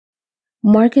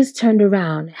Marcus turned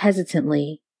around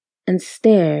hesitantly and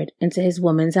stared into his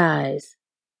woman's eyes.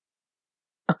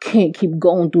 I can't keep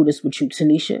going through this with you,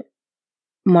 Tanisha,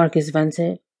 Marcus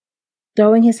vented,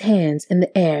 throwing his hands in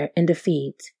the air in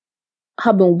defeat.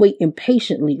 I've been waiting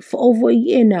patiently for over a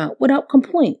year now without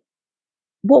complaint.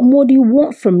 What more do you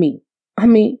want from me? I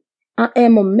mean, I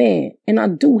am a man and I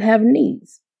do have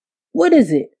needs. What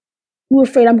is it? You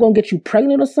afraid I'm going to get you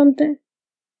pregnant or something?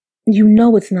 You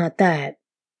know it's not that,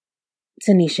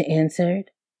 Tanisha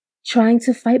answered, trying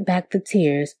to fight back the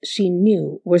tears she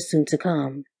knew were soon to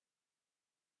come.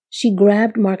 She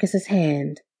grabbed Marcus's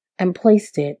hand and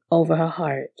placed it over her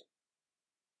heart.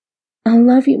 I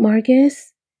love you,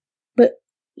 Marcus, but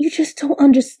you just don't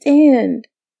understand.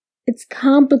 It's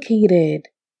complicated.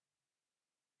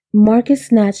 Marcus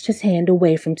snatched his hand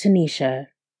away from Tanisha.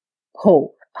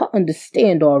 Oh, I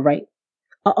understand, all right.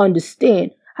 I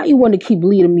understand how you want to keep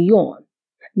leading me on,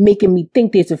 making me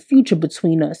think there's a future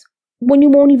between us when you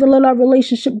won't even let our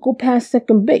relationship go past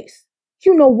second base.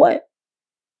 You know what?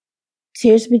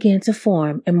 Tears began to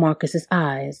form in Marcus's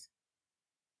eyes.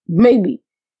 Maybe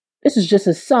this is just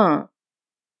a sign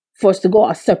for us to go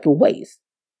our separate ways.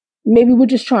 Maybe we're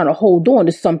just trying to hold on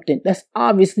to something that's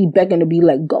obviously begging to be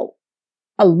let go.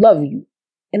 I love you,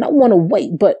 and I want to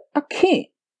wait, but I can't,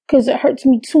 because it hurts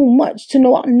me too much to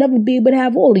know I'll never be able to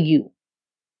have all of you.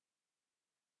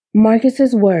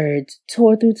 Marcus's words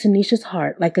tore through Tanisha's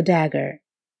heart like a dagger.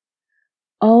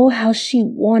 Oh, how she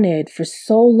wanted for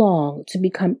so long to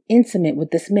become intimate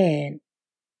with this man,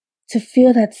 to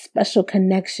feel that special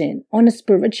connection on a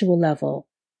spiritual level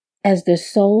as their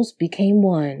souls became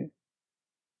one,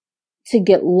 to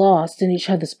get lost in each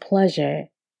other's pleasure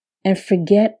and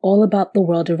forget all about the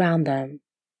world around them.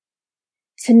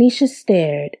 Tanisha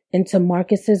stared into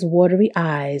Marcus's watery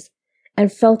eyes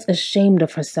and felt ashamed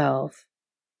of herself,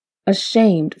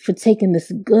 ashamed for taking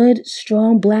this good,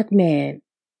 strong black man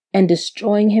and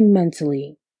destroying him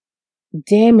mentally,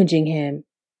 damaging him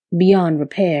beyond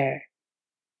repair,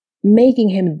 making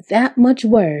him that much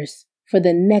worse for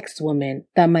the next woman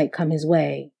that might come his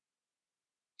way.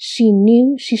 She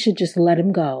knew she should just let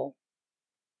him go.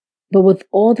 But with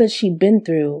all that she'd been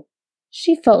through,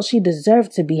 she felt she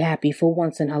deserved to be happy for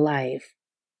once in her life,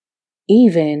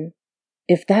 even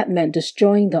if that meant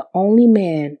destroying the only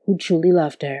man who truly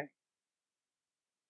loved her.